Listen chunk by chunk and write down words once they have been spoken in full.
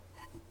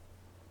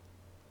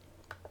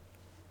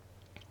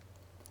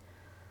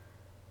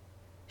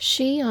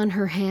She on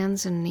her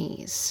hands and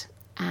knees,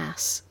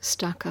 ass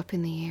stuck up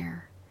in the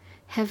air,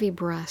 heavy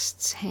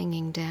breasts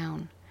hanging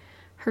down,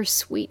 her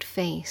sweet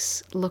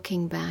face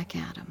looking back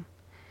at him.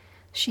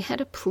 She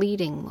had a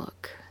pleading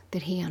look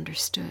that he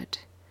understood.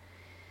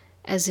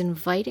 As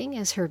inviting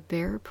as her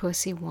bare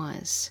pussy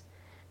was,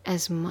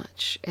 as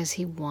much as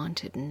he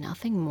wanted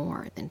nothing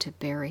more than to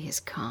bury his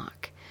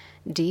cock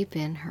deep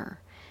in her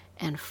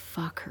and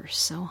fuck her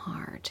so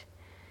hard,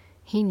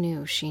 he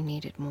knew she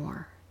needed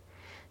more.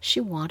 She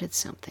wanted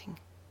something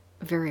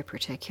very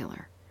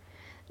particular.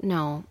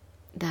 No,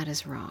 that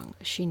is wrong.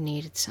 She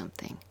needed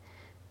something.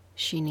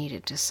 She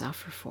needed to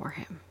suffer for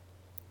him.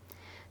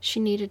 She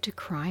needed to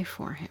cry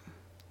for him.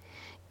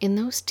 In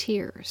those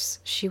tears,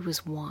 she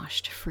was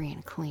washed free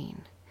and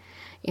clean.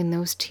 In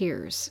those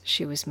tears,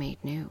 she was made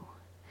new.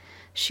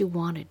 She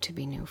wanted to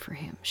be new for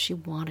him. She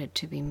wanted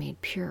to be made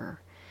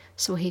pure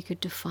so he could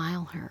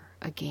defile her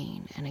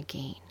again and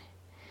again.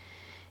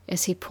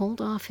 As he pulled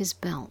off his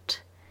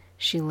belt,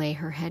 she lay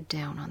her head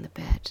down on the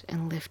bed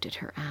and lifted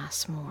her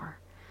ass more.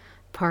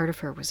 Part of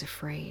her was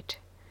afraid.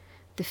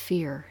 The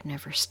fear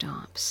never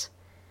stops.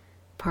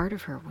 Part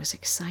of her was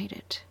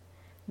excited.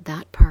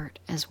 That part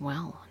as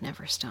well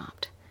never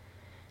stopped.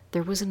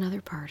 There was another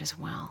part as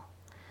well,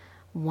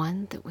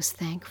 one that was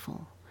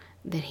thankful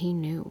that he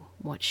knew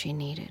what she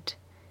needed.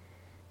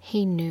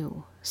 He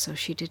knew, so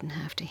she didn't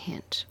have to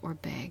hint or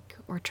beg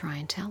or try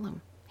and tell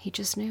him. He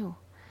just knew.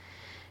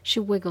 She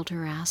wiggled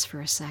her ass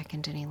for a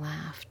second and he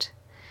laughed.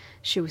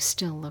 She was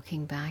still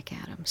looking back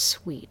at him,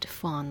 sweet,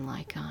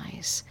 fawn-like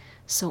eyes,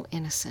 so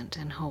innocent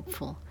and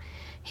hopeful.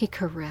 He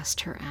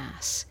caressed her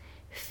ass,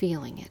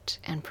 feeling it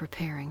and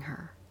preparing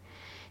her.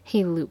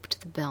 He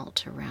looped the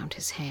belt around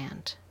his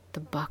hand,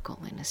 the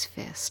buckle in his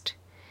fist.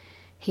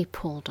 He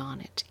pulled on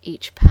it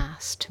each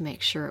pass to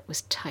make sure it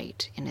was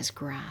tight in his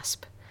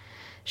grasp.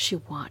 She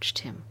watched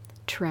him,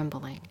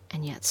 trembling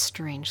and yet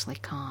strangely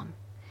calm.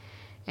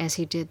 As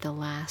he did the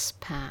last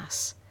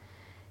pass,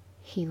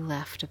 he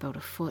left about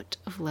a foot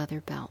of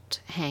leather belt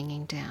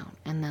hanging down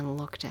and then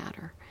looked at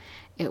her.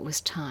 It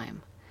was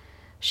time.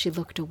 She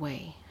looked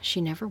away.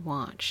 She never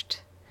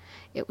watched.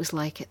 It was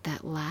like at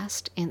that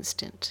last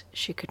instant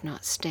she could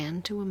not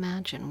stand to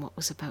imagine what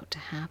was about to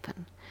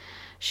happen.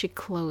 She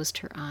closed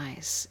her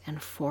eyes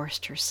and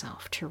forced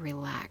herself to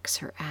relax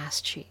her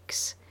ass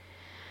cheeks.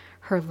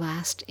 Her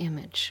last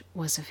image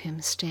was of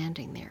him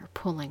standing there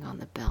pulling on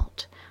the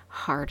belt,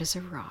 hard as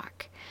a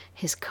rock,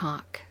 his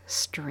cock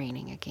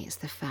straining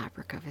against the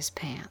fabric of his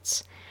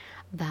pants.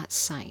 That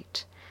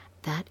sight,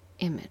 that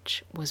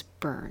image was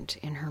burned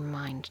in her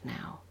mind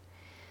now.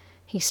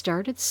 He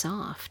started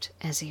soft,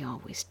 as he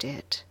always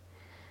did.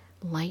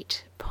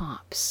 Light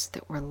pops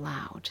that were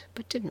loud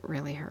but didn't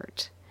really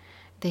hurt.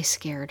 They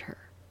scared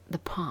her, the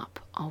pop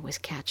always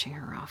catching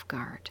her off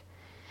guard.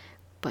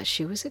 But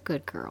she was a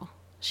good girl.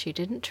 She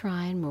didn't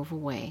try and move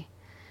away.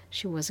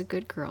 She was a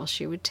good girl.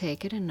 She would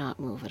take it and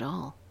not move at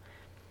all.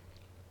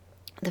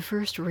 The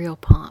first real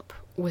pop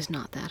was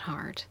not that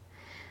hard,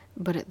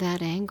 but at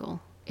that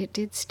angle, it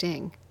did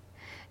sting.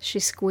 She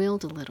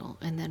squealed a little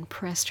and then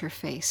pressed her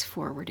face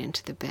forward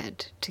into the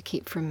bed to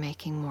keep from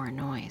making more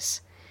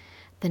noise.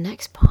 The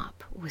next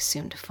pop was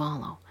soon to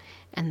follow,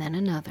 and then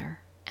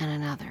another and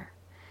another.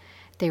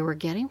 They were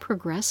getting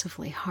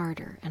progressively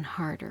harder and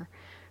harder.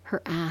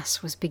 Her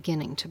ass was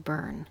beginning to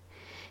burn.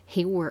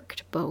 He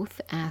worked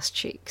both ass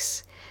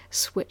cheeks,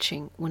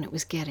 switching when it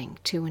was getting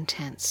too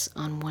intense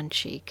on one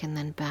cheek and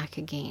then back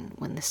again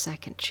when the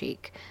second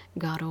cheek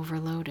got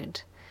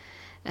overloaded.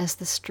 As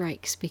the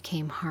strikes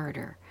became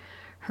harder,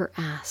 her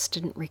ass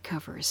didn't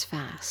recover as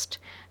fast,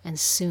 and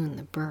soon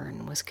the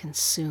burn was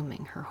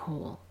consuming her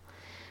whole.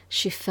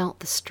 She felt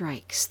the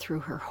strikes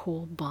through her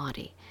whole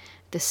body,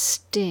 the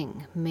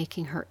sting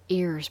making her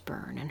ears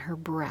burn and her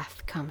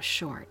breath come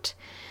short.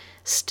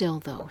 Still,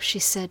 though, she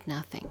said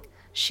nothing.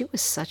 She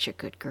was such a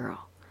good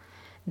girl.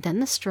 Then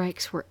the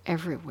strikes were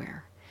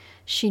everywhere.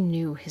 She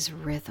knew his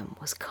rhythm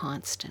was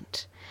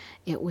constant.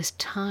 It was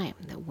time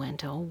that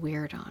went all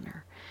weird on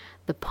her.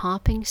 The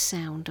popping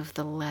sound of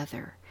the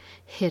leather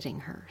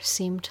hitting her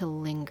seemed to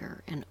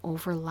linger and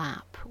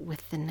overlap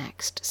with the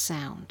next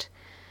sound.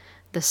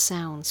 The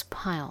sounds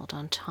piled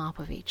on top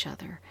of each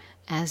other,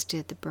 as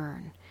did the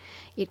burn.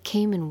 It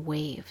came in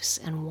waves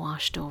and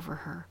washed over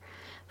her.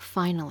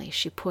 Finally,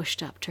 she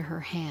pushed up to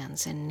her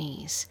hands and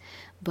knees,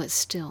 but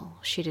still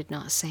she did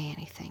not say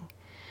anything.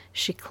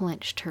 She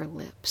clenched her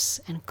lips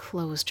and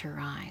closed her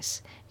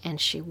eyes, and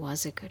she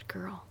was a good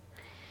girl.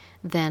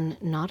 Then,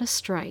 not a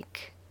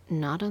strike,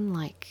 not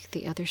unlike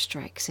the other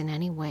strikes in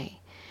any way.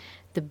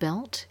 The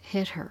belt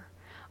hit her,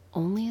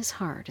 only as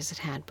hard as it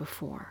had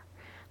before.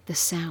 The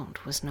sound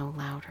was no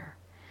louder,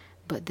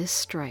 but this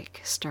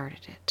strike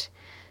started it.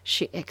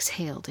 She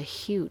exhaled a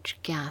huge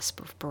gasp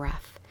of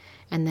breath,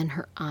 and then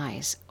her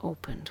eyes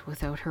opened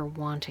without her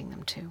wanting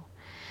them to.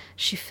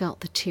 She felt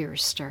the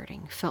tears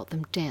starting, felt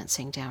them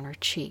dancing down her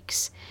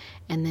cheeks,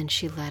 and then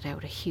she let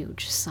out a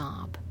huge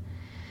sob.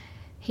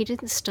 He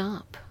didn't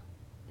stop.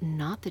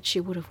 Not that she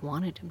would have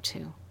wanted him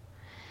to.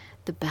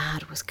 The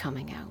bad was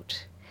coming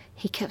out.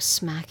 He kept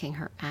smacking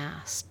her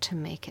ass to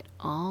make it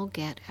all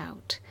get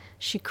out.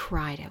 She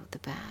cried out the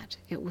bad.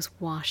 It was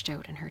washed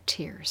out in her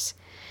tears.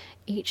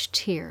 Each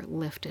tear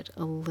lifted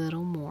a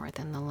little more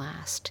than the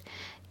last.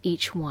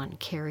 Each one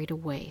carried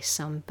away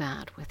some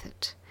bad with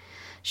it.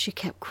 She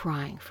kept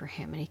crying for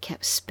him, and he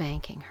kept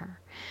spanking her,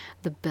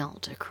 the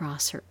belt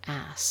across her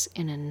ass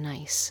in a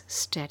nice,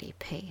 steady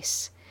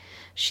pace.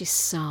 She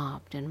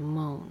sobbed and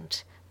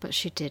moaned, but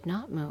she did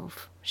not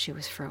move. She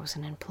was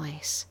frozen in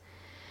place.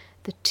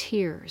 The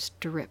tears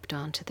dripped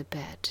onto the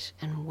bed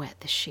and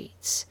wet the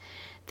sheets.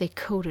 They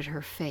coated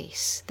her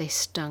face. They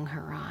stung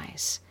her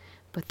eyes.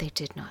 But they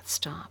did not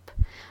stop.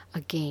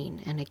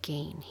 Again and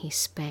again he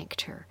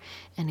spanked her,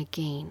 and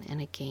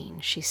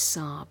again she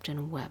sobbed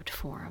and wept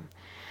for him.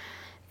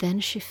 Then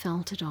she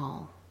felt it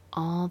all.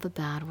 All the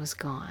bad was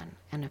gone,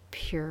 and a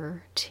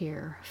pure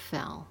tear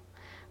fell,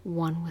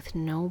 one with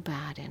no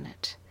bad in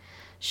it.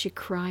 She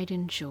cried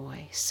in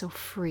joy, so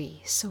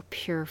free, so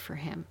pure for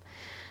him.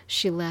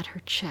 She let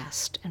her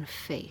chest and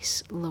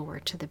face lower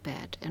to the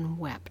bed and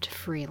wept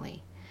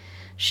freely.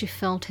 She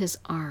felt his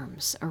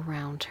arms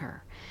around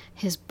her,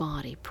 his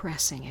body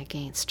pressing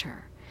against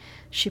her.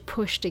 She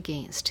pushed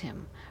against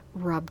him,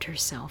 rubbed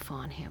herself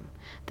on him.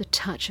 The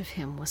touch of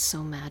him was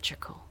so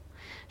magical.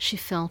 She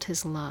felt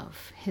his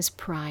love, his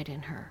pride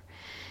in her.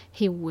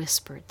 He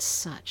whispered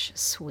such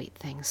sweet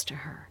things to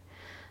her,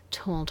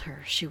 told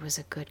her she was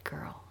a good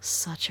girl,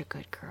 such a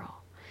good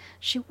girl.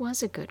 She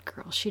was a good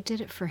girl. She did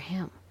it for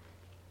him.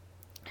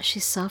 She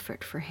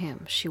suffered for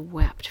him. She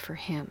wept for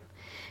him.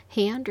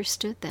 He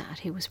understood that.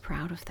 He was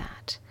proud of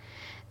that.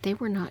 They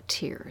were not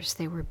tears.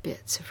 They were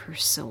bits of her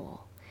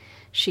soul.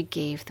 She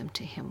gave them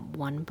to him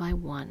one by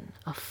one,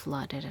 a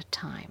flood at a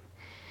time.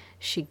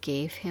 She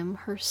gave him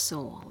her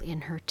soul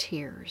in her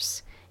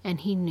tears, and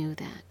he knew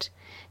that.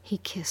 He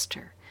kissed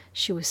her.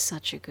 She was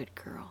such a good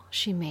girl.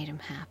 She made him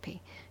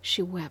happy.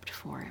 She wept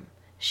for him.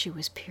 She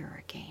was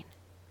pure again.